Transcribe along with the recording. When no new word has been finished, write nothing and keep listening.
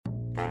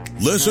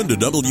Listen to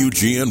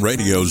WGN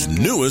Radio's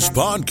newest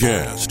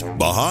podcast,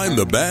 Behind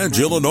the Badge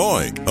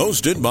Illinois,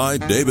 hosted by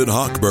David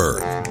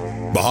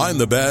Hochberg. Behind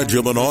the Badge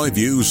Illinois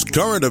views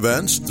current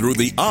events through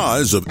the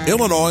eyes of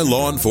Illinois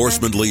law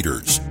enforcement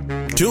leaders.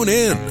 Tune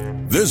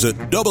in. Visit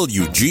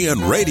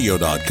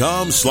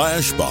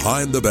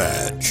WGNRadio.com/Behind the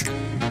Badge.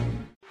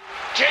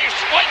 Chase,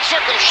 right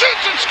circle,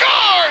 shoots and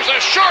scores! A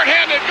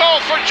shorthanded goal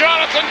for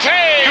Jonathan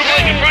Toews.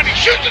 Kubalik in front, he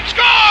shoots and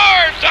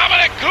scores!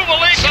 Dominic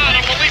Kubalik on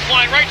a relief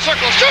line, right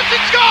circle, shoots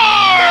and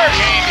scores!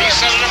 Kane, he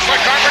set it up for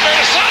Carpenter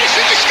to side,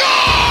 shoots and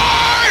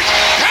scores!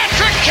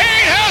 Patrick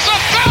Kane has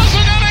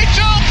 1,000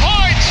 NHL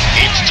points!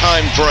 It's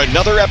time for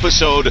another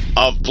episode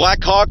of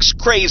Blackhawks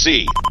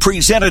Crazy,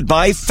 presented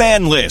by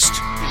FanList.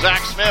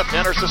 Zach Smith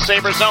enters the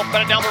Sabres zone,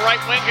 put it down the right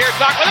wing here.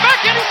 Doc with the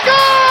backhand, he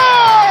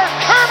scores!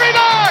 Kirby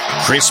Doc!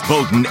 Chris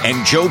Bowden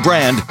and Joe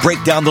Brand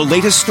break down the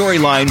latest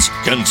storylines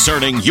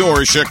concerning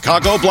your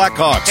Chicago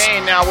Blackhawks.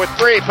 Kane now with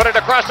 3, put it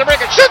across the ring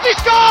and shoots, he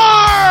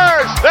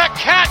scores! The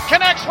Cat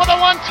connects with a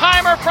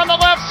one-timer from the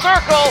left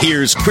circle.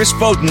 Here's Chris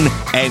Bowden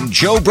and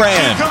Joe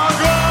Brand.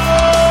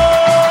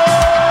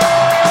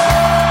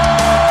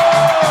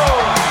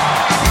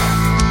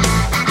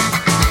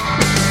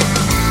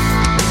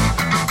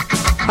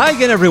 Hi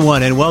again,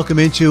 everyone, and welcome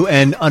into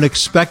an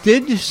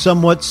unexpected,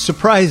 somewhat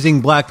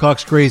surprising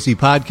Blackhawks Crazy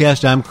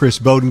podcast. I'm Chris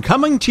Bowden,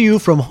 coming to you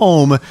from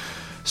home,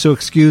 so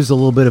excuse a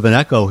little bit of an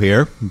echo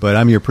here, but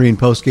I'm your pre- and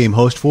post-game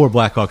host for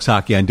Blackhawks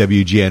Hockey on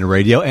WGN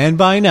Radio, and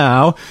by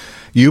now,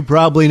 you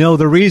probably know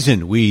the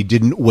reason we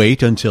didn't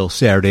wait until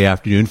Saturday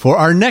afternoon for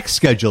our next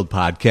scheduled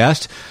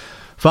podcast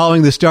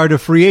following the start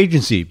of free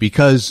agency,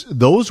 because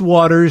those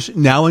waters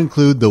now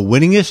include the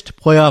winningest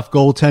playoff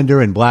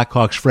goaltender in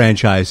Blackhawks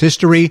franchise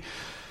history,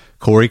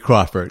 Corey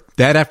Crawford.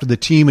 That after the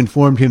team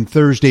informed him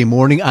Thursday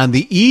morning on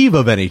the eve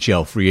of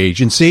NHL free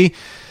agency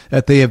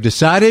that they have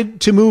decided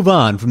to move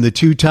on from the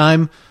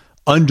two-time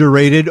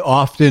underrated,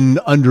 often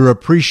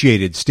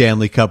underappreciated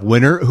Stanley Cup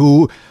winner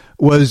who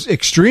was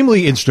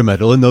extremely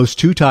instrumental in those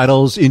two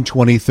titles in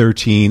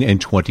 2013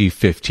 and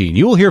 2015.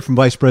 You will hear from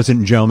Vice President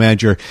and General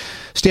Manager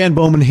Stan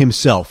Bowman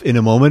himself in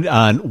a moment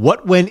on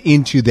what went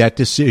into that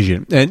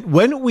decision. And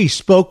when we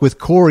spoke with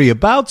Corey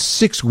about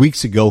 6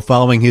 weeks ago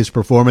following his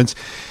performance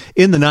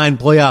in the 9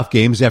 playoff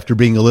games after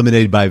being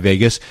eliminated by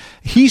Vegas,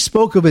 he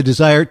spoke of a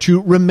desire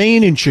to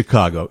remain in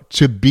Chicago,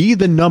 to be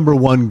the number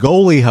one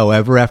goalie,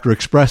 however, after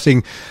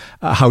expressing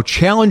how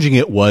challenging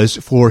it was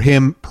for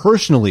him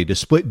personally to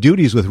split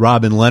duties with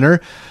Robin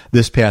Lehner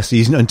this past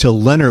season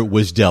until Lehner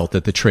was dealt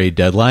at the trade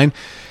deadline.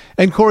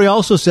 And Corey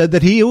also said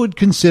that he would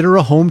consider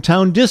a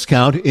hometown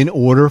discount in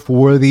order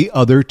for the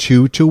other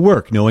two to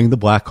work, knowing the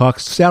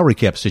Blackhawks salary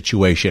cap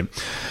situation.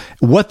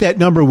 What that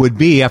number would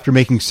be after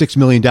making $6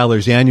 million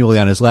annually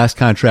on his last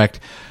contract,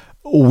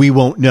 we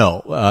won't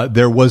know.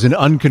 There was an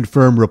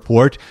unconfirmed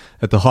report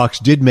that the Hawks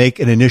did make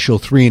an initial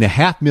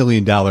 $3.5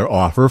 million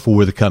offer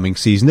for the coming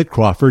season that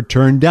Crawford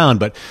turned down,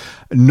 but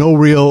no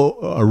real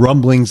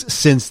rumblings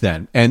since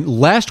then. And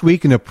last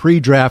week in a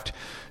pre-draft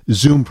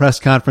Zoom press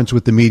conference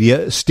with the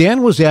media,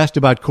 Stan was asked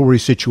about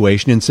Corey's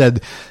situation and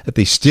said that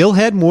they still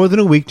had more than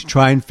a week to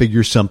try and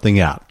figure something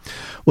out.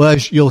 Well,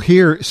 as you'll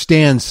hear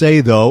Stan say,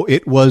 though,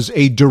 it was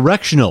a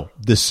directional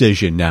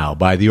decision now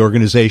by the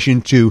organization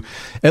to,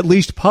 at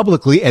least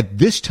publicly at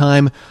this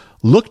time,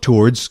 look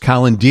towards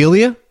Colin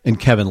Delia and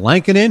Kevin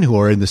Lankinen, who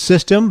are in the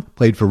system,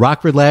 played for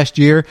Rockford last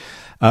year.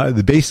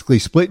 They basically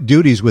split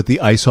duties with the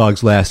Ice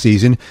Hogs last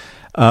season.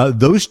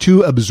 Those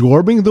two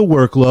absorbing the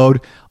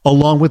workload,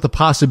 along with the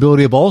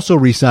possibility of also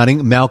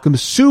re-signing Malcolm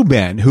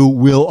Subban, who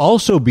will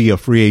also be a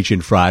free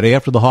agent Friday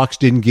after the Hawks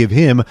didn't give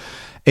him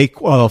a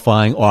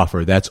qualifying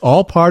offer. That's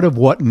all part of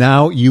what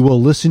now you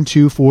will listen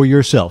to for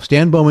yourself.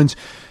 Stan Bowman's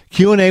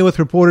Q&A with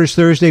reporters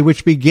Thursday,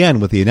 which began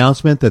with the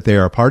announcement that they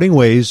are parting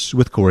ways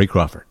with Corey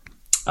Crawford.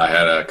 I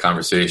had a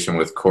conversation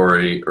with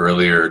Corey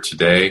earlier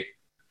today,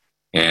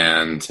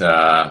 and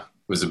it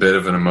was a bit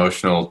of an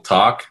emotional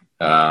talk.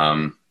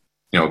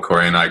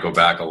 Corey and I go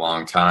back a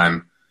long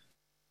time.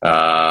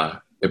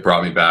 It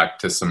brought me back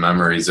to some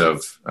memories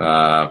of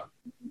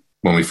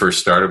when we first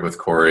started with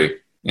Corey.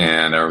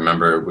 And I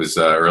remember it was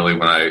early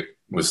when I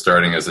was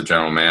starting as a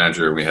general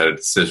manager. We had a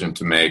decision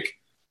to make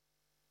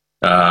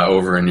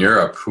over in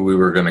Europe who we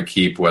were going to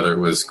keep, whether it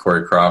was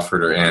Corey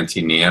Crawford or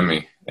Antti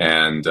Niemi.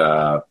 And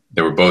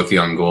they were both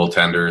young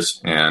goaltenders,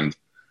 and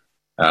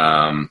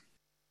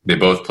they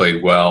both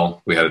played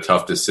well. We had a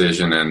tough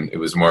decision, and it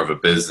was more of a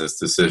business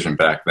decision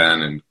back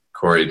then, and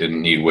Corey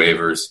didn't need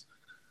waivers.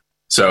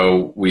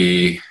 So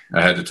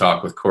I had to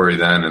talk with Corey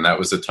then, and that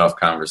was a tough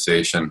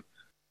conversation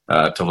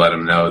to let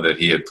him know that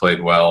he had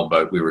played well,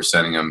 but we were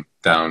sending him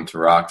down to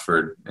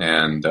Rockford.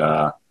 And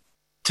to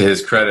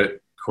his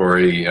credit,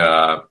 Corey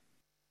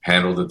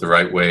handled it the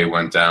right way,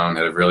 went down,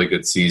 had a really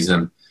good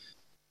season.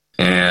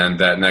 And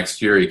that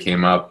next year he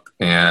came up,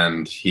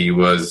 and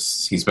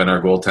he's been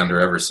our goaltender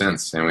ever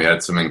since. And we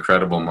had some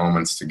incredible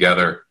moments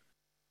together.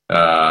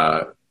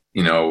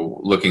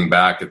 Looking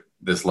back at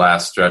this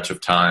last stretch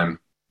of time,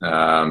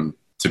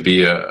 to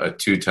be a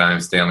two-time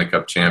Stanley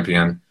Cup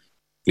champion,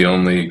 the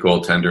only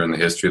goaltender in the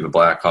history of the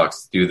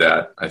Blackhawks to do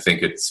that, I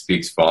think it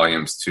speaks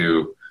volumes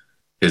to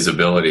his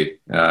ability.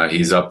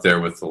 He's up there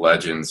with the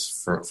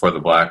legends for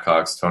the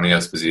Blackhawks: Tony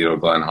Esposito,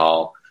 Glenn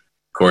Hall,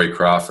 Corey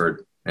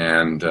Crawford,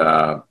 and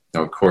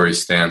Corey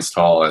stands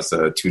tall as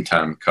a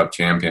 2-time Cup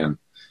champion.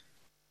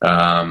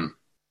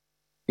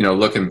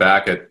 Looking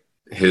back at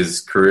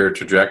his career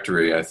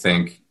trajectory, I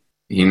think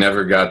he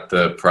never got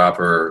the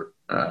proper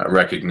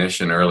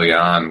recognition early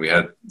on. We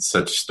had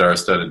such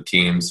star-studded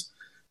teams.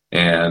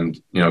 And,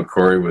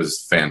 Corey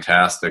was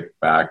fantastic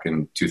back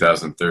in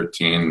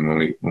 2013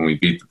 when we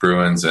beat the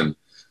Bruins. And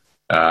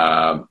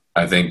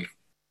I think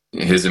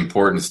his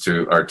importance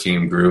to our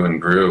team grew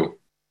and grew.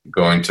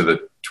 Going to the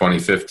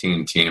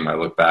 2015 team, I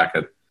look back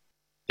at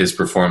his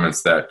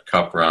performance that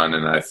Cup run,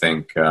 and I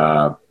think,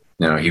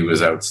 he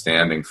was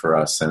outstanding for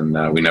us.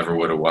 And we never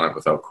would have won it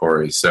without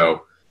Corey.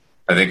 So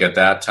I think at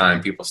that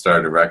time, people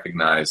started to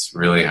recognize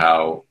really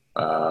how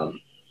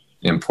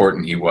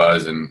important he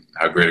was and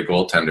how great a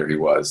goaltender he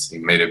was. He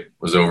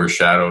was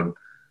overshadowed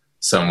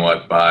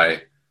somewhat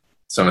by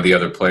some of the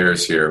other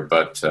players here,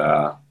 but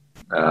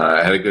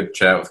I had a good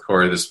chat with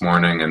Corey this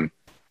morning,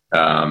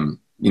 and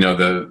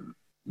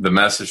the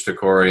message to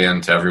Corey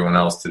and to everyone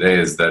else today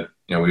is that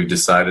we've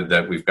decided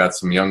that we've got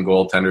some young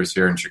goaltenders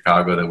here in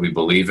Chicago that we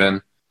believe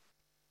in.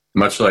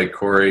 Much like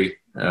Corey,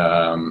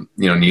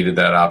 needed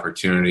that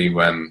opportunity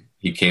when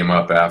he came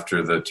up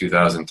after the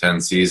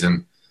 2010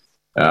 season.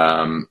 He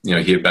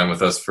had been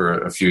with us for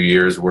a few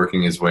years,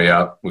 working his way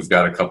up. We've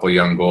got a couple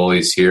young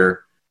goalies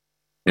here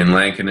in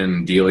Lankinen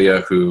and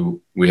Delia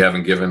who we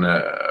haven't given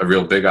a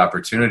real big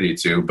opportunity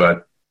to.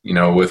 But,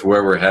 with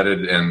where we're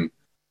headed, and,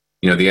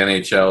 the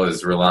NHL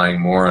is relying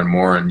more and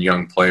more on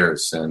young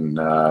players. And,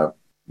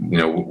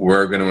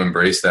 we're going to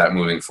embrace that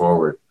moving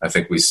forward. I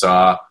think we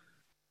saw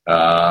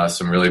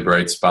some really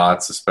bright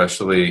spots,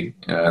 especially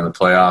in the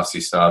playoffs.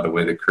 You saw the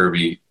way that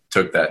Kirby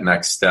took that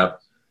next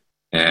step.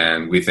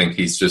 And we think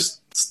he's just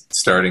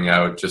starting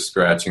out, just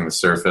scratching the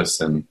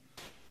surface. And,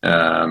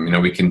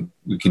 we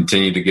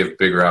continue to give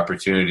bigger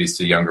opportunities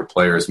to younger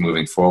players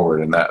moving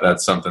forward. And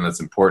that's something that's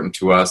important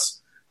to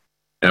us.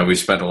 We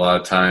spent a lot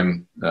of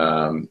time,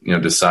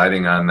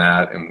 deciding on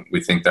that, and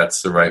we think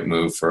that's the right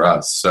move for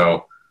us.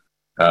 So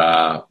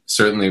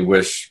certainly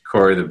wish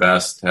Corey the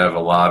best, have a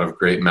lot of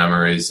great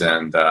memories,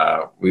 and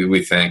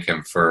we thank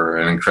him for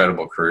an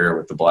incredible career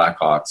with the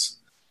Blackhawks.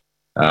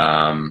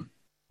 And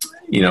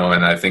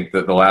I think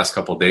that the last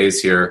couple of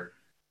days here,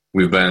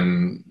 we've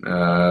been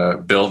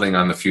building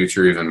on the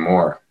future even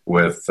more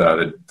with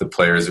the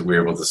players that we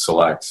were able to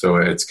select. So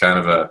it's kind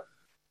of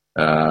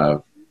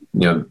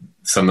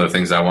some of the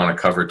things I want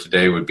to cover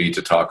today would be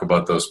to talk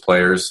about those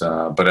players.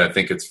 But I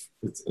think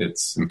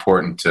it's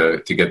important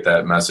to get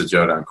that message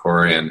out on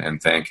Corey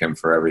and thank him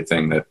for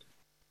everything that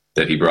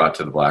he brought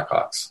to the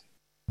Blackhawks.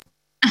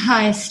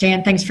 Hi,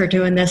 Stan. Thanks for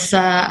doing this.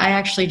 I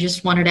actually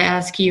just wanted to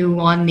ask you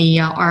on the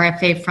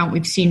RFA front.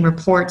 We've seen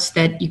reports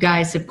that you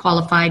guys have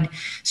qualified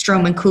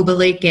Strome and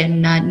Kubalik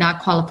and not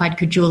qualified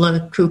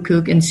Caggiula,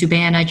 Kukuk, and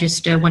Subban. I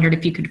just wondered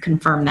if you could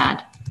confirm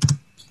that.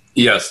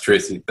 Yes,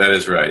 Tracy, that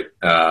is right.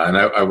 And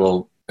I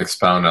will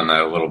expound on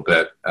that a little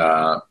bit.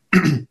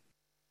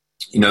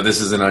 This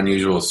is an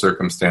unusual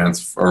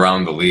circumstance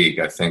around the league.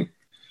 I think,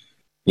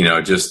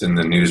 just in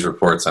the news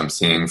reports I'm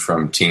seeing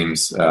from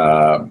teams,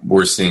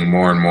 we're seeing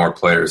more and more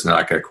players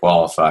not get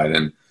qualified.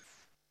 And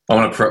I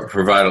want to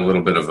provide a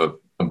little bit of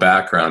a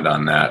background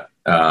on that.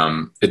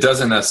 It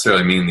doesn't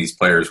necessarily mean these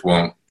players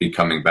won't be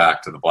coming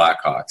back to the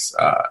Blackhawks.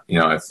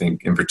 I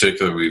think in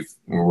particular,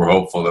 we're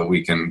hopeful that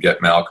we can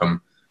get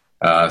Malcolm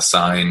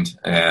signed.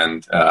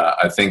 And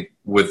I think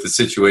with the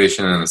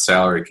situation and the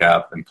salary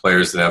cap and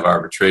players that have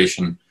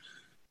arbitration,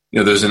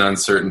 there's an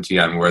uncertainty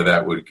on where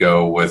that would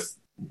go with,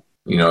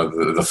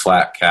 the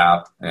flat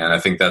cap. And I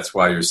think that's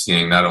why you're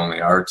seeing not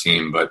only our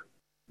team, but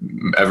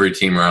every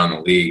team around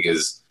the league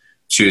is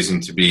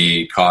choosing to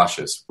be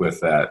cautious with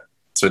that.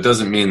 So it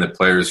doesn't mean that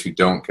players who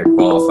don't get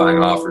qualifying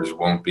offers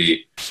won't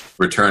be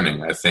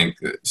returning. I think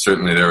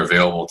certainly they're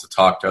available to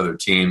talk to other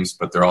teams,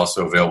 but they're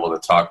also available to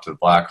talk to the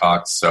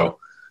Blackhawks. So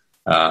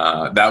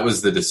that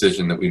was the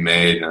decision that we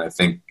made. And I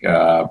think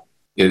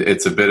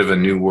it's a bit of a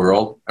new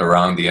world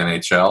around the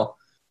NHL.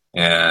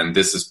 And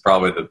this is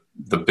probably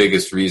the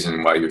biggest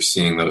reason why you're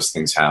seeing those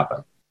things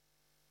happen.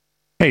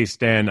 Hey,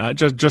 Stan,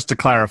 just to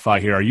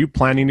clarify here, are you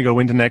planning to go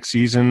into next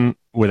season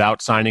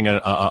without signing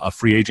a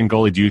free agent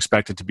goalie? Do you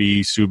expect it to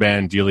be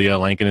Subban, Delia,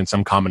 Lankinen, and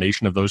some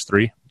combination of those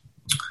three?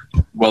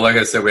 Well, like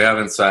I said, we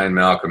haven't signed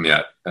Malcolm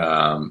yet.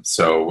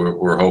 So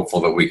we're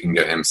hopeful that we can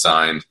get him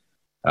signed.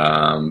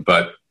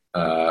 But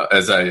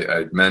as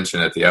I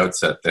mentioned at the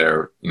outset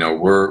there,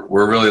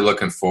 we're really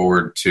looking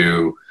forward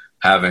to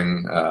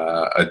having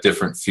a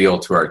different feel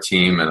to our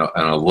team and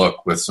a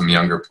look with some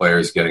younger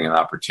players getting an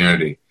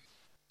opportunity.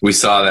 We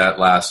saw that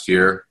last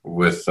year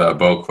with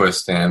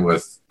Boquist and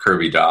with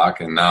Kirby Dach,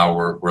 and now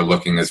we're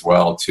looking as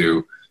well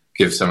to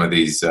give some of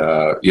these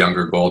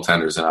younger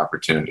goaltenders an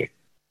opportunity.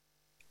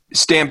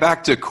 Stan,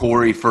 back to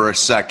Corey for a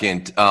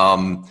second.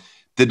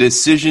 the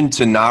decision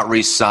to not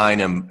re-sign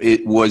him,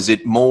 was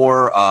it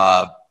more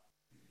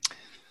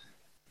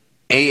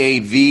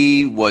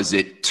AAV? Was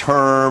it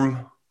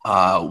term?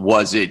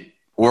 Was it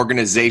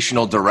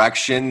organizational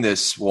direction,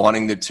 this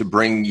wanting to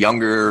bring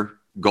younger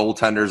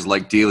goaltenders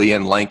like Delia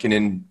and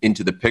Lankinen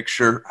into the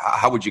picture?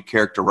 How would you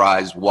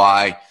characterize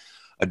why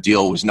a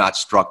deal was not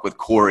struck with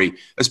Corey,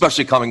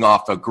 especially coming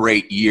off a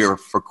great year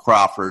for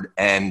Crawford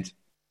and,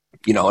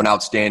 an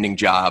outstanding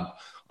job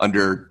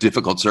under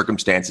difficult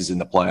circumstances in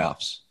the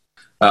playoffs?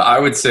 I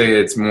would say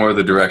it's more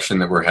the direction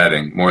that we're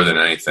heading more than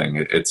anything.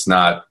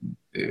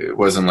 It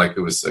wasn't like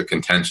it was a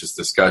contentious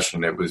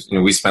discussion. It was,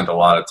 we spent a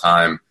lot of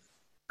time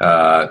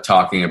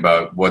talking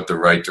about what the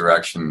right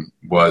direction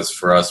was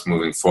for us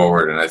moving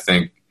forward. And I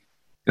think,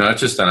 not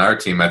just on our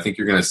team, I think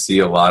you're going to see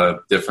a lot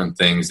of different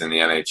things in the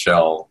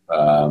NHL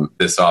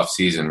this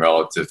offseason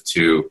relative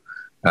to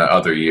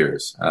other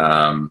years.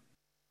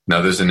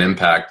 Now, there's an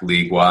impact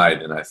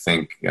league-wide, and I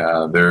think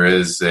there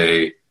is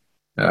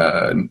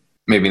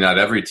maybe not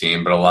every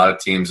team, but a lot of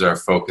teams are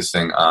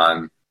focusing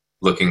on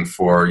looking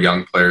for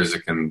young players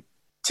that can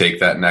take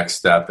that next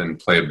step and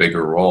play a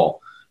bigger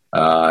role.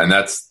 And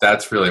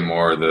that's really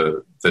more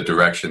the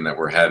direction that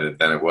we're headed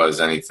than it was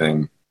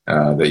anything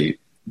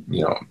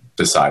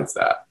besides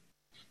that.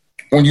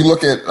 When you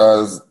look at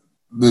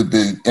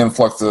the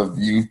influx of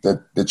youth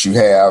that you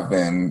have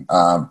and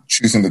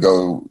choosing to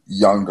go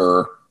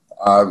younger,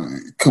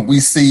 could we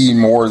see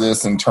more of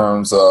this in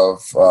terms of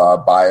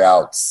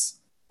buyouts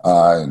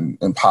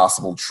and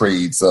possible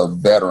trades of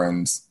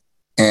veterans?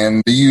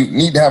 And do you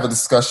need to have a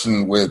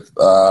discussion with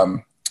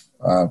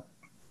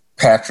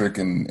Patrick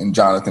and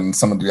Jonathan and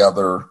some of the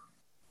other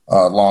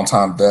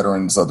longtime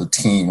veterans of the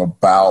team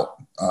about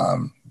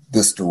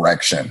this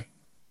direction?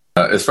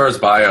 As far as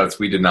buyouts,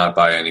 we did not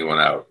buy anyone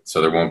out, so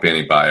there won't be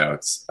any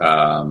buyouts.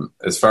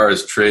 As far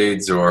as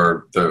trades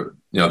or the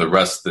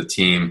rest of the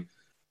team,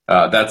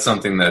 that's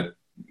something that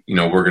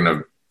we're going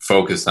to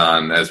focus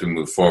on as we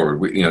move forward.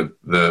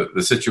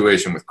 The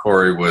situation with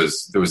Corey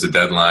was there was a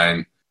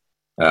deadline,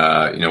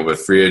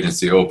 with free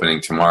agency opening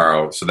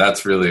tomorrow. So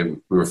that's really, we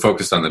were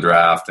focused on the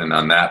draft and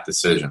on that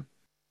decision.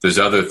 There's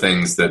other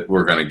things that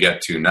we're going to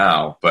get to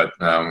now, but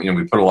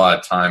we put a lot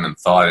of time and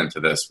thought into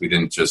this. We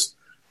didn't just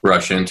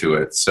rush into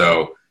it.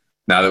 So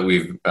now that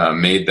we've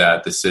made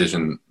that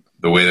decision,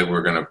 the way that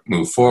we're going to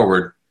move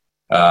forward,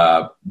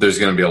 there's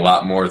going to be a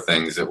lot more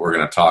things that we're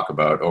going to talk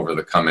about over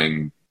the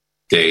coming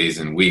days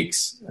and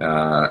weeks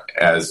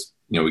as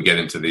we get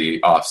into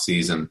the off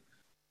season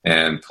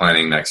and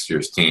planning next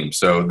year's team.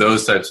 So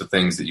those types of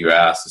things that you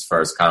asked as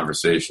far as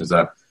conversations,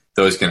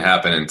 those can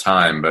happen in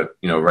time. But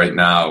right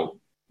now,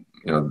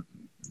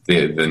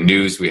 the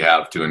news we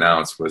have to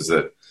announce was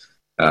that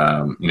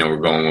we're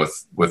going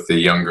with the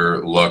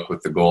younger look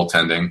with the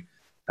goaltending.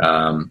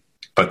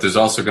 But there's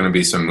also going to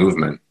be some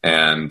movement,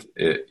 and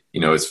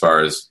as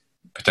far as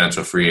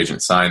potential free agent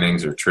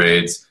signings or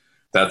trades,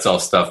 that's all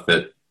stuff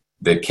that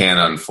can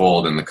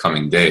unfold in the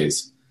coming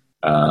days.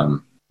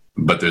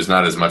 But there's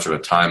not as much of a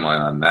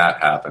timeline on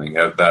that happening.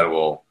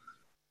 That'll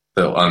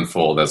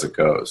unfold as it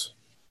goes.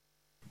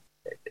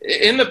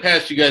 In the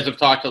past, you guys have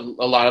talked a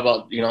lot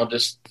about,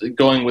 just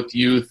going with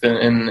youth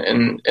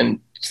and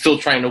still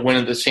trying to win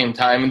at the same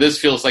time. And this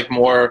feels like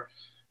more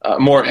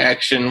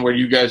action where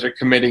you guys are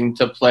committing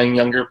to playing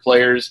younger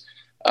players.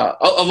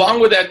 Along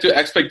with that, do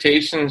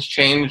expectations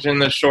change in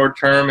the short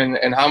term?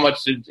 And how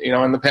much did,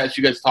 in the past,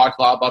 you guys talked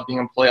a lot about being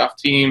a playoff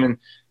team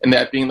and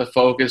that being the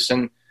focus.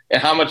 And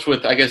how much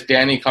with, I guess,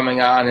 Danny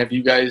coming on, have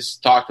you guys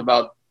talked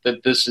about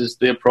that this is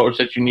the approach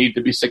that you need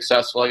to be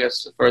successful, I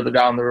guess, further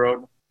down the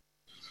road?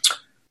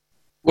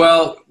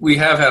 Well, we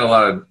have had a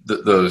lot of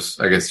those,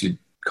 I guess you'd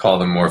call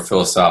them more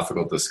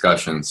philosophical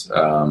discussions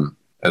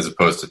as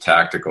opposed to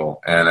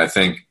tactical. And I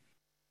think,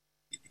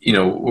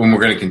 when we're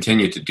going to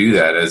continue to do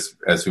that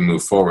as we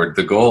move forward,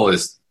 the goal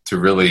is to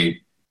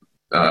really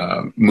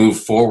move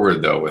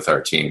forward, though, with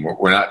our team.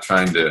 We're not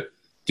trying to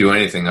do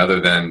anything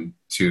other than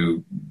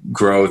to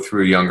grow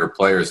through younger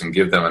players and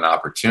give them an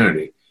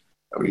opportunity.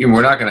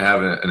 We're not going to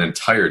have an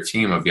entire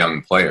team of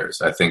young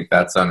players. I think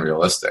that's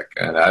unrealistic,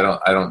 and I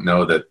don't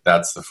know that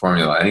that's the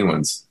formula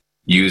anyone's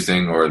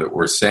using or that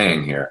we're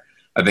saying here.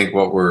 I think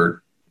what we're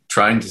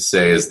trying to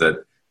say is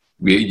that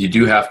you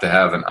do have to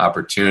have an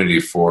opportunity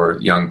for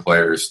young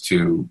players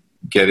to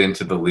get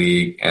into the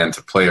league and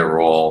to play a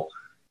role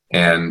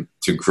and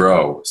to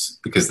grow,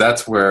 because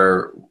that's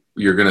where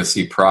you're going to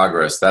see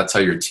progress. That's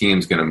how your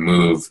team's going to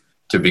move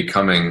to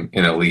becoming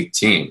an elite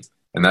team,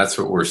 and that's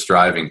what we're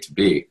striving to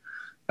be.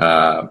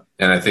 And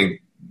I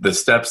think the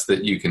steps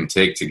that you can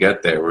take to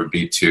get there would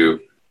be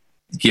to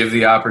give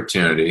the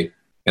opportunity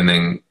and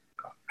then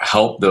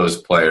help those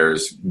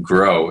players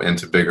grow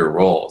into bigger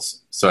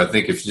roles. So I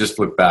think if you just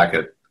look back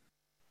at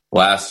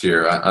last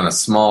year on a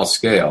small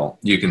scale,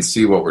 you can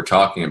see what we're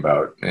talking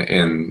about,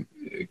 in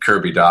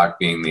Kirby Dach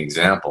being the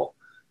example.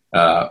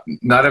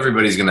 Not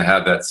everybody's going to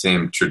have that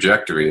same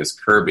trajectory as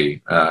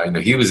Kirby.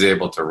 He was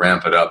able to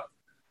ramp it up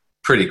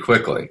pretty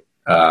quickly.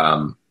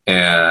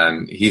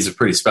 And he's a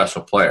pretty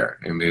special player.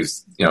 He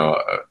was,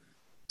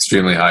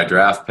 extremely high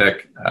draft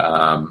pick,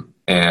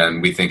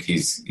 and we think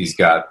he's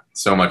got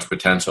so much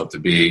potential to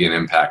be an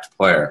impact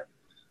player.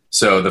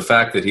 So the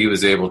fact that he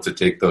was able to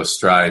take those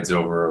strides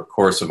over a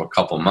course of a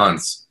couple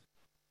months,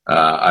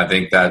 I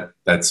think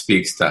that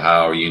speaks to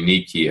how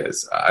unique he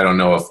is. I don't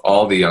know if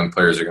all the young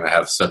players are going to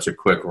have such a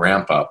quick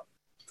ramp up,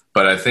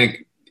 but I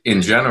think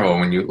in general,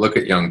 when you look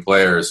at young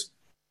players,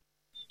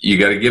 you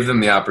got to give them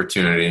the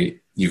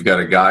opportunity. You've got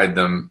to guide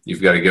them.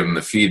 You've got to give them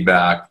the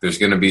feedback. There's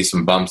going to be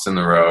some bumps in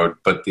the road,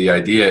 but the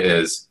idea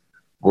is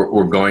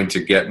we're going to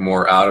get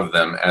more out of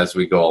them as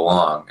we go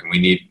along, and we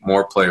need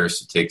more players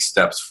to take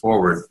steps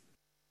forward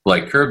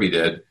like Kirby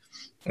did.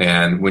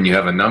 And when you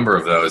have a number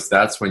of those,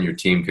 that's when your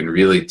team can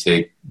really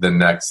take the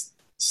next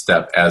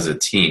step as a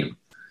team.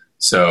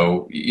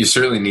 So you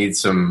certainly need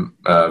some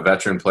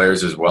veteran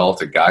players as well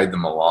to guide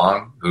them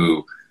along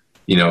who,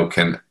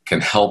 can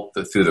help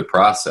through the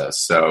process.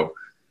 So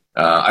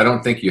I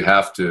don't think you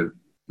have to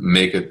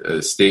make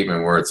a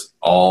statement where it's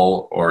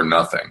all or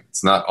nothing.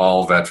 It's not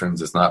all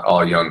veterans. It's not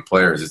all young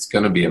players. It's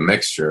going to be a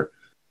mixture.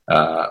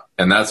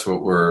 And that's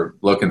what we're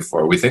looking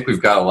for. We think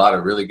we've got a lot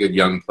of really good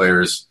young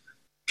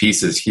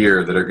pieces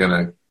here that are going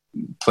to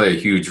play a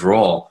huge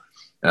role.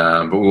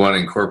 But we want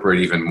to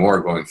incorporate even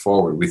more going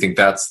forward. We think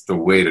that's the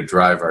way to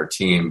drive our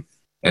team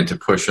and to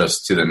push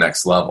us to the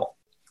next level.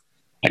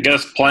 I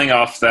guess playing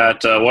off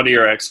that, what are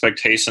your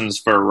expectations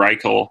for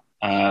Reichel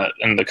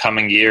in the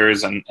coming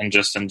years and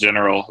just in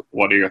general?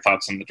 What are your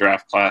thoughts on the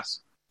draft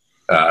class?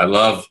 I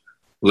love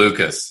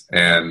Lucas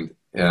and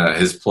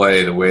his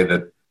play, the way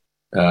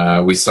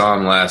that we saw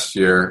him last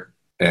year.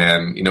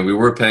 And, we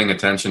were paying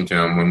attention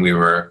to him when we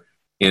were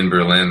in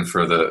Berlin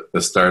for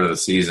the start of the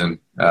season.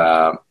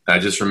 I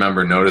just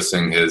remember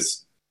noticing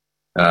his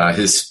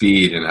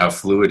speed and how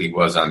fluid he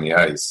was on the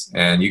ice.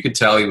 And you could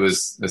tell he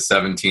was a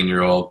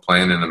 17-year-old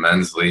playing in the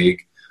men's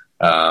league.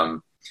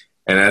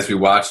 And as we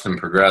watched him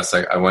progress,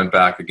 I went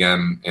back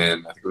again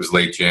in, I think it was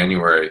late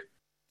January,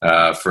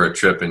 for a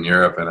trip in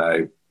Europe, and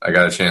I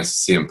got a chance to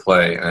see him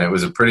play. And it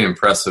was a pretty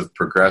impressive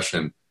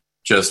progression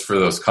just for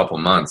those couple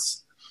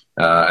months.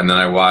 And then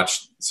I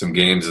watched some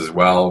games as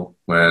well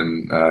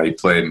when he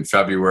played in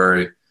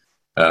February.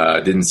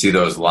 Didn't see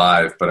those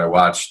live, but I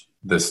watched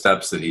the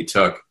steps that he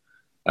took.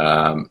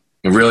 I'm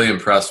really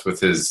impressed with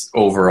his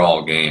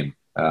overall game.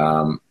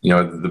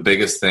 The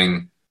biggest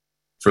thing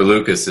for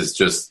Lucas is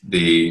just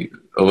a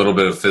little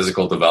bit of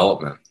physical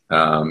development.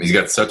 He's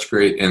got such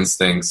great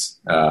instincts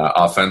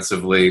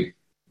offensively,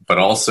 but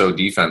also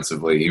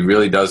defensively. He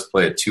really does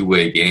play a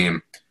two-way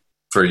game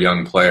for a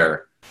young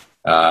player.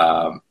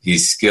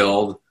 He's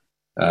skilled,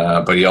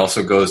 but he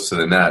also goes to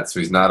the net, so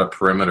he's not a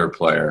perimeter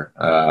player.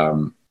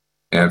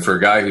 And for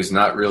a guy who's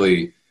not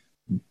really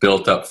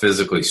built up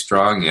physically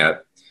strong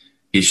yet,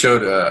 he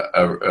showed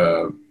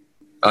a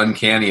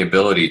uncanny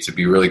ability to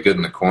be really good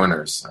in the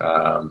corners.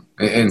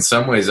 In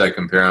some ways, I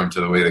compare him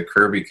to the way that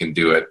Kirby can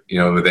do it.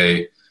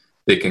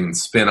 They can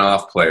spin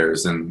off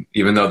players, and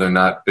even though they're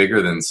not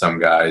bigger than some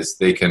guys,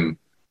 they can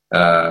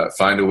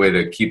find a way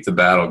to keep the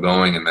battle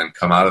going and then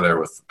come out of there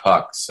with the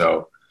puck.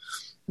 So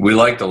we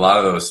liked a lot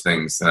of those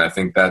things, and I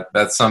think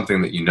that's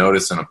something that you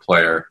notice in a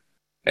player,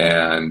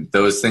 and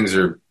those things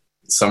are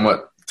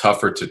somewhat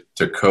tougher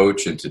to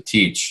coach and to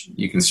teach.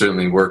 You can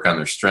certainly work on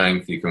their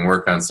strength. You can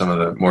work on some of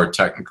the more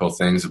technical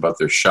things about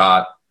their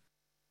shot.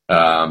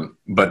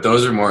 But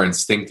those are more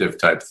instinctive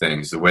type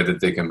things, the way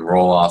that they can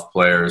roll off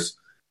players,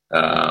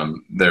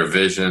 their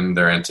vision,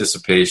 their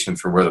anticipation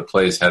for where the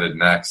play is headed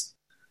next.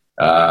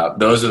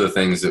 Those are the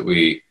things that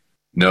we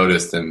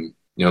noticed. And,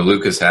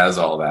 Lucas has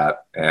all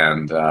that.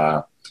 And,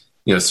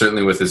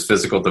 certainly with his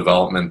physical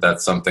development,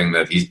 that's something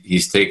that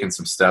he's taken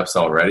some steps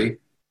already,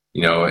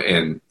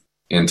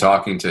 in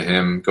talking to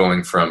him,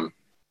 going from,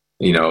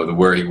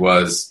 where he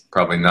was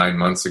probably 9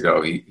 months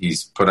ago,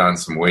 he's put on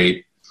some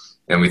weight,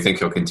 and we think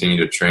he'll continue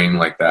to train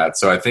like that.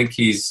 So I think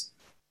he's,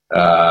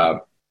 I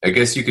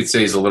guess you could say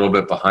he's a little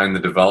bit behind the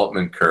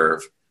development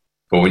curve,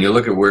 but when you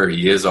look at where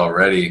he is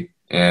already,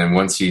 and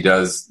once he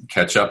does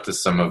catch up to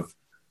some of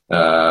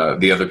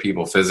the other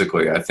people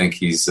physically, I think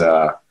he's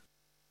going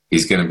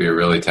to be a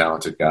really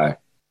talented guy.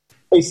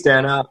 Hey,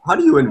 Stan, how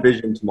do you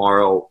envision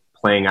tomorrow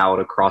playing out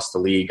across the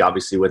league,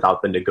 obviously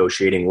without the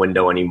negotiating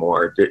window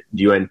anymore? Do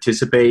you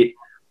anticipate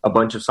a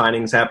bunch of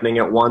signings happening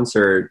at once,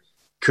 or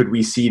could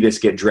we see this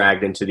get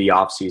dragged into the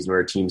offseason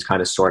where teams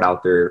kind of sort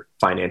out their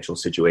financial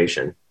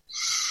situation?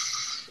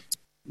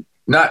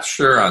 Not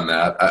sure on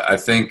that. I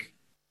think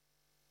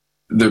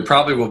there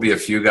probably will be a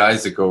few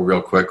guys that go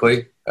real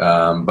quickly,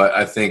 but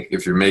I think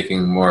if you're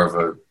making more of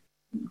a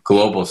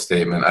global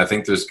statement, I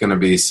think there's going to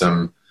be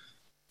some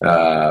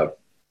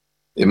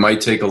it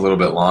might take a little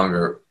bit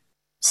longer,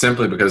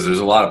 simply because there's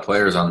a lot of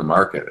players on the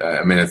market.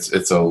 I mean,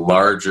 it's a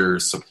larger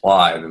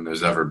supply than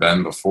there's ever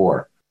been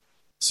before.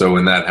 So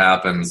when that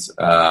happens,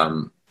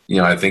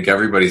 I think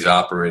everybody's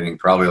operating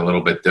probably a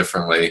little bit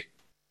differently,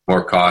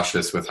 more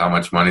cautious with how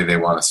much money they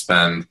want to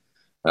spend,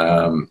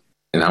 and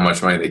how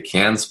much money they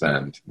can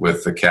spend,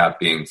 with the cap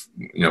being,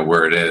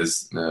 where it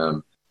is.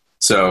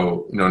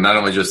 So, not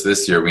only just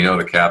this year, we know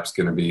the cap's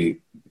going to be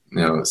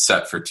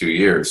set for 2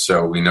 years.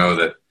 So we know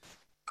that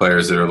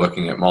players that are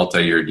looking at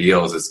multi-year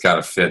deals, it's got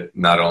to fit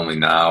not only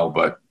now,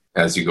 but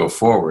as you go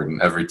forward.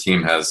 And every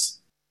team has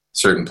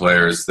certain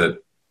players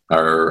that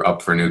are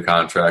up for new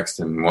contracts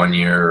in 1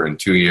 year and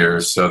 2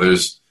 years. So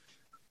there's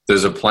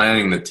a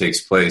planning that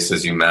takes place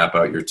as you map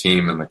out your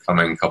team in the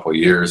coming couple of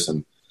years.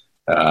 And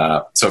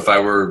so if I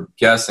were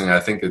guessing, I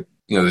think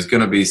there's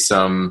going to be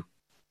some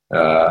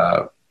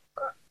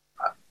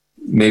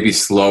maybe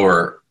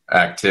slower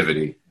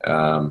activity,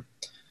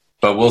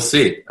 but we'll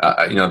see.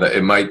 That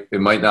it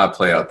might not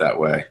play out that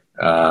way.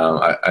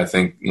 I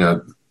think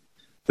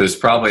there's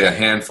probably a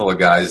handful of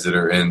guys that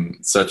are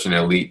in such an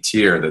elite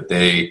tier that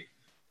they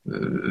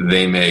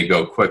may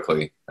go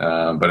quickly.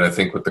 But I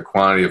think with the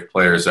quantity of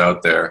players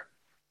out there,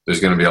 there's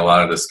going to be a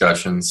lot of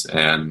discussions,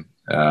 and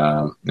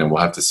we'll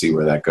have to see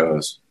where that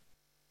goes.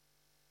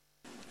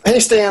 Hey,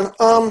 Stan.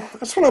 I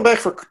just want to go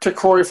back to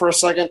Corey for a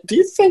second. Do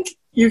you think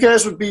you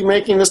guys would be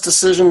making this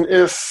decision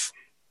if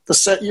the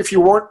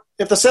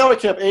salary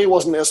cap, A,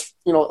 wasn't as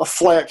a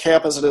flat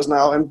cap as it is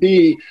now, and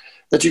B,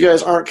 that you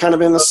guys aren't kind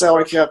of in the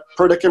salary cap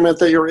predicament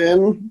that you're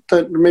in,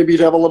 that maybe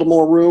you'd have a little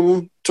more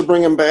room to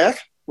bring him back?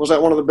 Was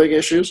that one of the big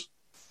issues?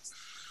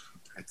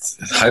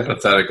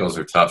 Hypotheticals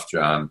are tough,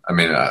 John. I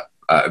mean,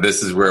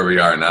 this is where we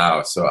are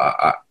now, so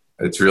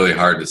it's really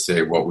hard to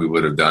say what we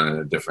would have done in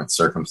a different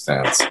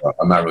circumstance.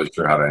 I'm not really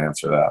sure how to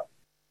answer that.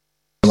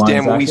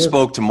 Stan, when we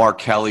spoke to Mark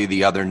Kelly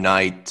the other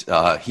night,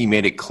 he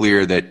made it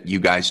clear that you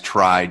guys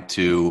tried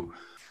to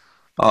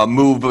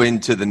move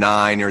into the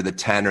 9 or the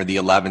 10 or the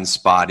 11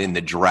 spot in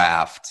the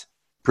draft,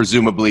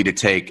 presumably to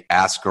take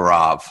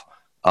Askarov.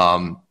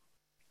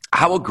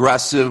 How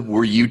aggressive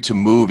were you to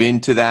move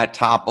into that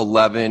top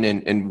 11,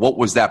 and what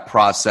was that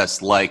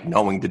process like,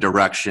 knowing the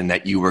direction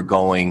that you were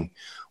going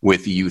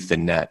with youth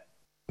and net?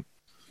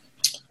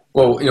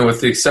 Well,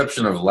 with the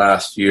exception of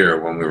last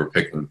year when we were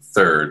picking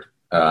third,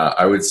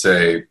 I would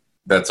say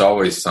that's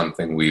always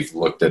something we've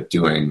looked at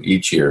doing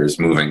each year, is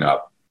moving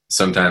up.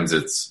 Sometimes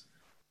it's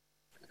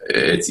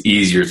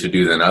easier to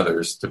do than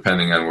others,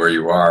 depending on where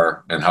you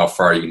are and how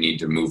far you need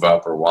to move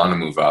up or want to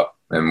move up,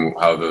 and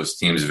how those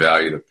teams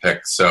value the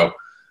pick. So,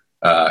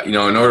 in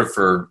order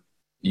for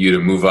you to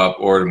move up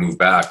or to move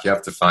back, you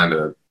have to find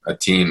a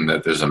team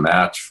that there's a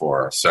match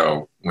for.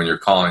 So when you're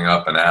calling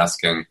up and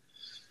asking,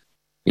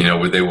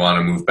 would they want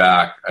to move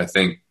back? I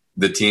think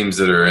the teams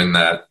that are in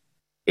that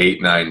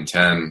 8, 9,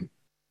 10,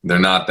 they're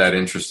not that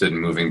interested in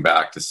moving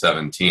back to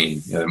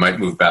 17. They might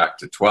move back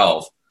to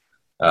 12.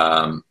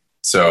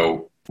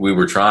 So we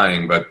were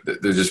trying, but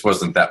there just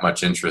wasn't that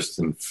much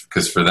interest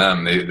because for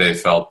them, they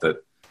felt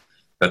that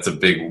that's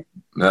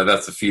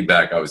the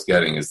feedback I was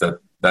getting, is that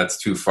that's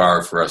too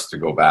far for us to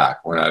go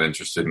back. We're not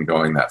interested in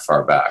going that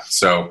far back.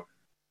 So,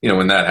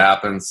 when that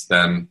happens,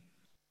 then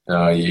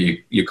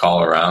you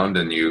call around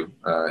and you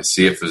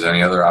see if there's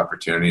any other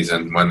opportunities.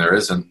 And when there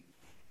isn't,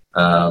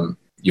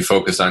 you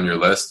focus on your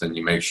list and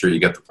you make sure you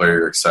get the player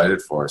you're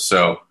excited for.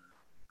 So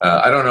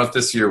I don't know if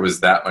this year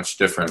was that much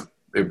different.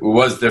 It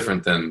was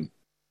different than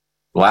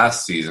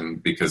last season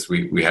because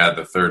we had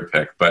the third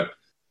pick. But,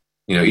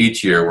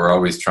 each year we're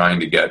always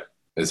trying to get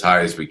as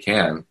high as we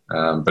can.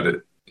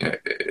 But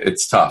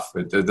it's tough.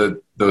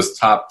 Those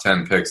top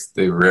 10 picks,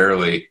 they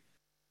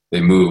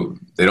move.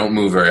 They don't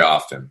move very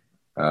often.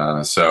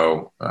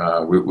 So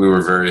we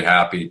were very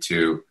happy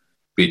to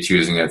be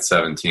choosing at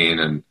 17.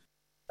 And,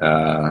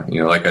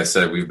 like I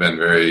said, we've been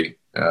very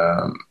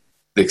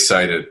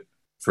excited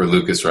for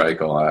Lukas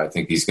Reichel. I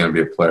think he's going to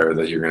be a player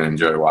that you're going to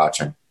enjoy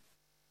watching.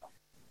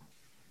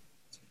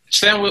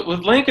 Stan,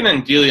 with Lincoln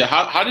and Delia,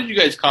 how did you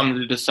guys come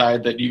to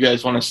decide that you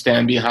guys want to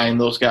stand behind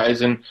those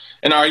guys? And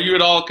are you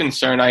at all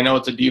concerned? I know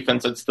it's a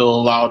defense that's still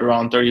allowed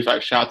around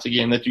 35 shots a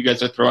game, that you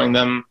guys are throwing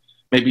them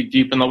maybe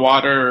deep in the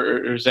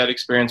water, or is that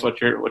experience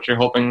what you're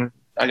hoping,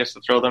 I guess,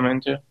 to throw them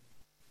into?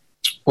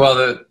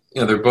 Well,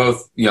 they're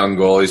both young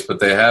goalies,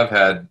 but they have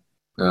had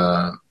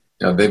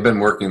they've been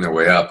working their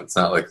way up. It's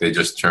not like they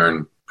just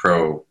turned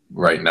pro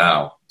right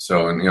now.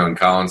 So in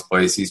Colin's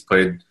place, he's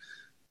played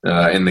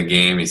in the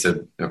game. He's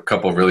had a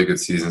couple of really good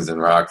seasons in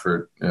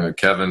Rockford.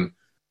 Kevin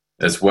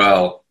as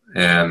well,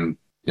 and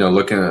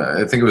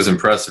I think it was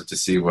impressive to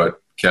see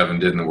what Kevin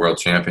did in the World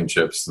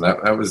Championships. And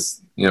that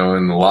was in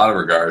a lot of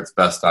regards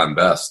best on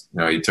best.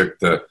 He took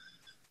the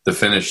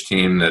Finnish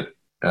team that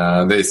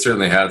they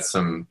certainly had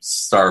some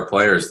star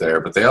players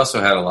there, but they also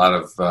had a lot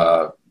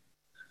of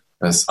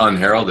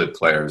unheralded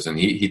players, and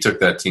he took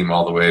that team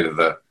all the way to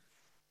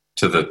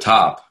the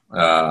top.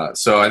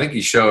 So I think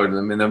he showed.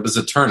 I mean, it was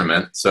a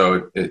tournament,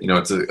 so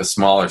it's a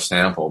smaller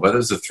sample, but it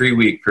was a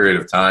 3-week period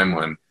of time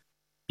when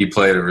he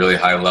played a really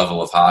high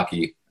level of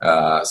hockey.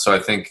 So I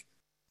think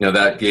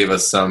that gave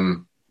us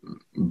some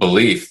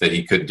belief that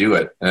he could do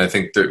it. And I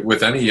think that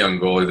with any young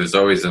goalie, there's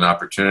always an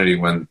opportunity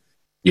when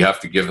you have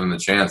to give them the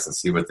chance and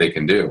see what they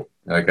can do.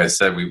 Like I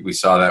said, we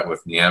saw that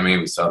with Niemi,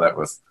 we saw that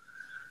with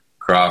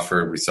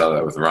Crawford, we saw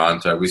that with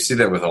Ronta. We see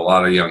that with a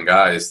lot of young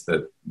guys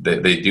that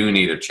they do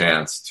need a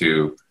chance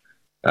to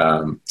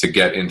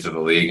get into the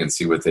league and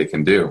see what they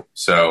can do.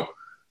 So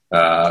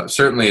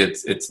certainly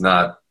it's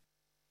not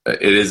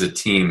it is a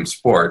team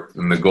sport,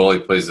 and the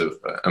goalie plays an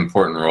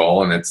important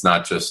role. And it's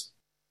not just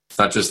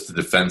the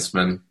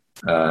defenseman.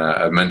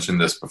 I've mentioned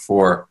this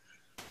before.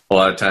 A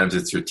lot of times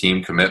it's your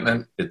team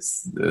commitment.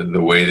 It's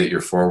the way that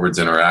your forwards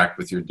interact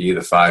with your D.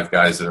 The 5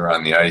 guys that are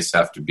on the ice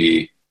have to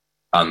be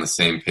on the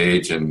same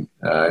page, and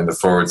the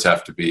forwards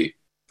have to be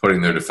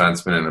putting their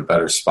defensemen in a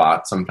better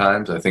spot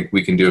sometimes. I think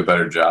we can do a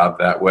better job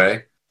that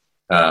way.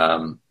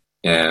 And,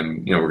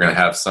 we're going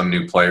to have some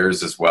new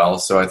players as well.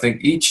 So I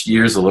think each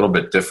year is a little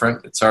bit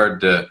different. It's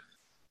hard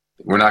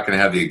we're not going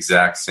to have the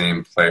exact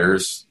same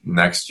players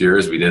next year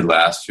as we did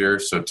last year.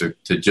 So to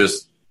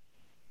just,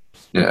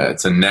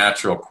 it's a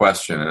natural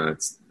question, and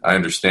I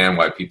understand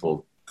why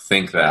people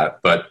think that,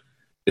 but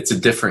it's a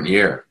different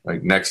year.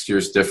 Like next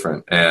year's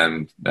different,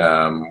 and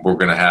we're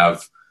going to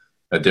have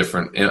a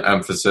different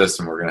emphasis,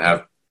 and we're going to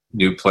have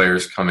new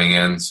players coming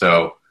in.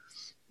 So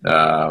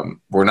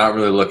we're not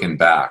really looking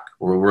back.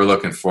 We're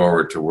looking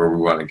forward to where we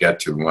want to get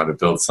to. We want to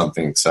build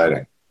something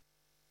exciting.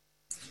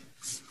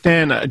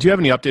 Dan, do you have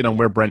any update on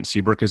where Brent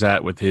Seabrook is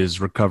at with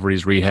his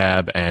recoveries,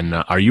 rehab, and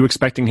are you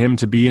expecting him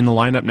to be in the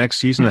lineup next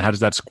season? And how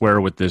does that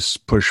square with this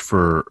push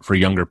for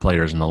younger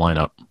players in the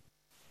lineup?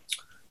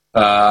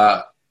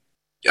 I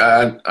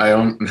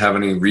don't have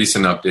any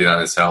recent update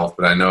on his health,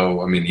 but I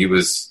know, he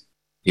was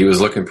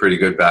looking pretty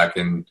good back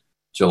in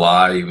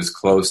July. He was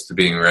close to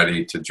being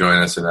ready to join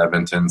us in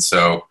Edmonton.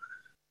 So,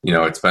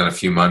 it's been a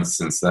few months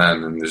since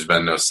then, and there's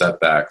been no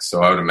setbacks.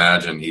 So I would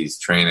imagine he's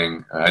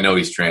training. I know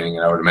he's training,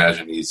 and I would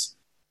imagine he's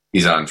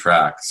on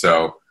track.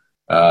 So,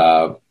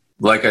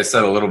 like I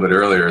said a little bit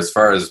earlier, as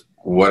far as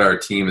what our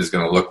team is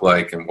going to look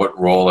like and what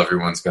role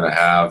everyone's going to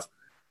have,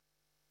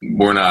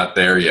 we're not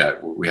there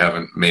yet. We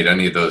haven't made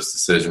any of those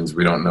decisions.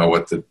 We don't know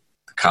what the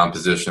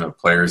composition of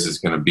players is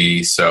going to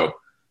be. So,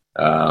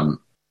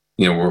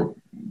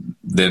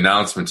 the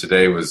announcement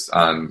today was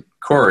on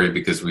Corey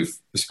because we've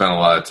spent a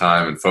lot of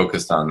time and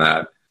focused on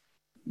that.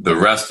 The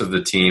rest of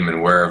the team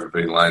and where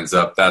everybody lines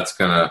up, that's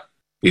going to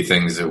be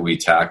things that we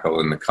tackle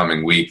in the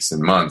coming weeks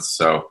and months.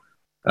 So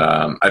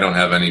I don't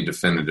have any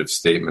definitive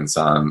statements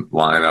on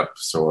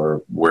lineups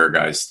or where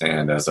guys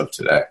stand as of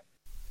today.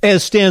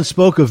 As Stan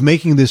spoke of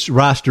making this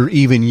roster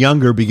even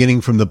younger,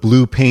 beginning from the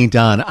blue paint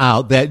on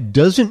out, that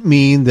doesn't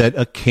mean that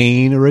a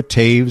Kane or a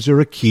Taves or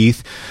a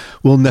Keith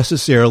will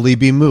necessarily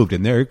be moved.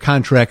 And their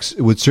contracts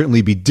would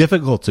certainly be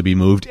difficult to be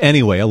moved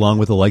anyway, along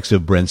with the likes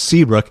of Brent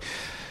Seabrook.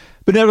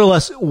 But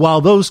nevertheless,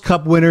 while those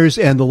Cup winners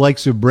and the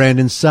likes of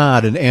Brandon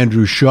Saad and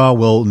Andrew Shaw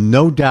will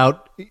no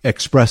doubt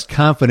express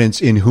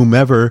confidence in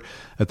whomever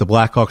that the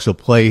Blackhawks will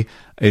play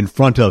in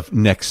front of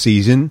next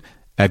season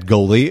at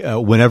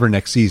goalie, whenever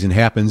next season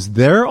happens,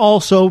 they'll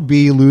also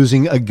be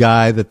losing a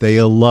guy that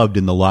they loved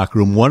in the locker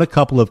room, won a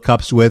couple of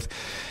cups with,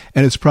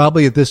 and it's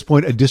probably at this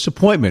point a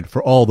disappointment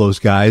for all those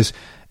guys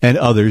and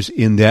others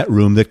in that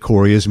room that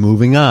Corey is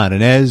moving on.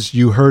 And as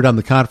you heard on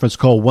the conference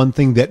call, one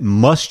thing that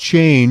must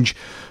change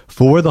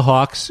for the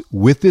Hawks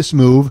with this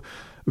move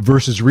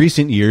versus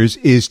recent years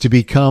is to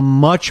become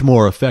much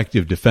more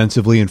effective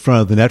defensively in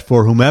front of the net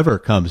for whomever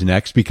comes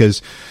next,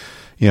 because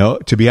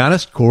to be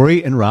honest,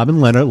 Corey and Robin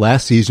Lehner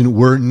last season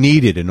were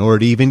needed in order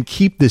to even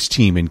keep this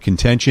team in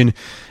contention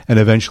and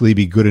eventually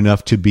be good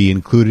enough to be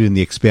included in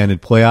the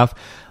expanded playoff.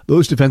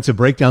 Those defensive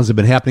breakdowns have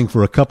been happening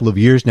for a couple of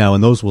years now,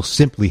 and those will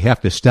simply have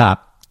to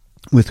stop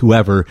with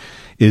whoever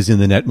is in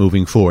the net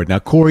moving forward. Now,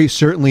 Corey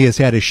certainly has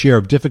had his share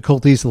of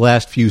difficulties the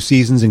last few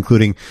seasons,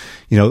 including,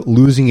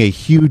 losing a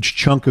huge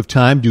chunk of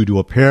time due to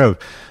a pair of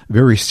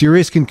very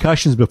serious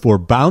concussions before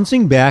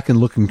bouncing back and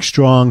looking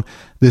strong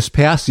this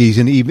past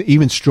season,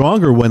 even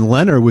stronger when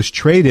Lehner was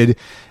traded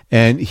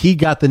and he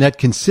got the net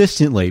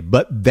consistently.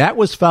 But that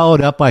was followed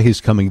up by his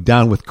coming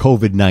down with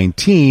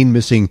COVID-19,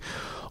 missing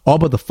all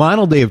but the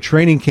final day of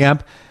training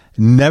camp.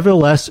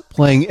 Nevertheless,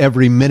 playing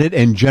every minute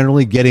and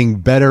generally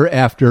getting better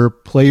after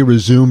play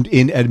resumed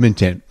in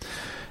Edmonton.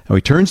 Now,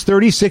 he turns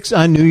 36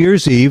 on New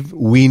Year's Eve.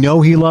 We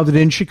know he loved it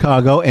in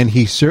Chicago, and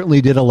he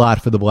certainly did a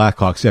lot for the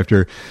Blackhawks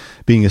after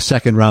being a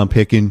second-round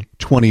pick in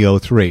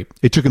 2003.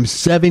 It took him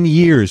 7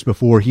 years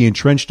before he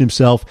entrenched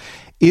himself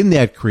in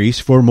that crease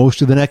for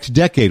most of the next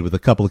decade, with a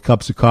couple of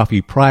cups of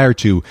coffee prior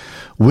to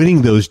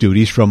winning those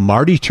duties from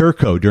Marty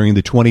Turco during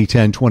the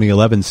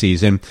 2010-2011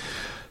 season.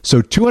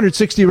 So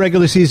 260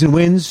 regular season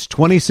wins,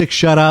 26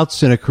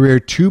 shutouts, and a career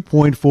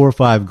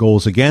 2.45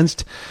 goals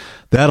against.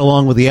 That,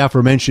 along with the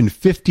aforementioned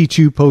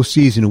 52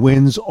 postseason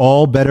wins,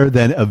 all better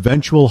than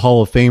eventual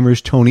Hall of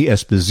Famers Tony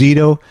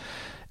Esposito,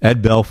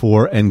 Ed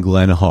Belfour, and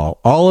Glenn Hall.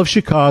 All of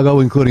Chicago,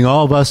 including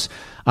all of us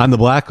on the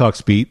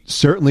Blackhawks beat,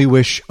 certainly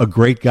wish a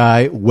great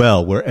guy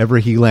well wherever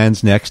he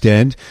lands next.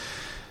 And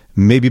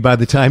maybe by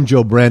the time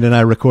Joe Brand and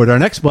I record our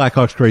next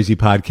Blackhawks Crazy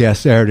podcast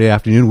Saturday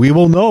afternoon, we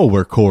will know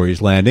where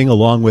Corey's landing,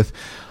 along with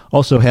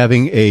also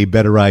having a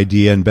better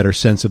idea and better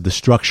sense of the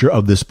structure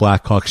of this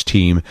Blackhawks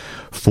team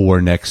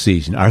for next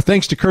season. Our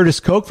thanks to Curtis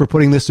Koch for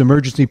putting this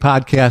emergency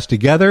podcast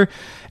together,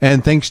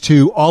 and thanks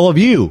to all of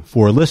you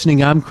for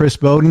listening. I'm Chris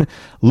Bowden.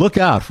 Look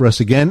out for us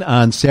again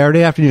on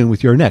Saturday afternoon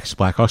with your next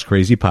Blackhawks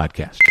Crazy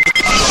podcast.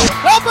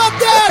 How about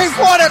that? They've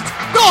won it!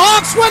 The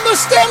Hawks win the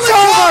Stanley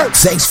Cup!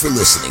 Thanks for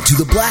listening to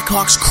the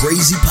Blackhawks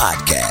Crazy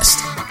Podcast.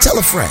 Tell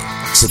a friend,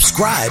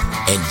 subscribe,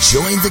 and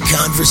join the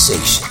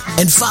conversation.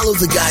 And follow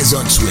the guys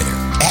on Twitter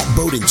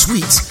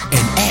 @BowdenTweets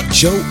and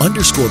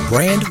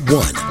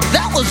 @Joe_Brand1.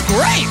 That was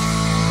great!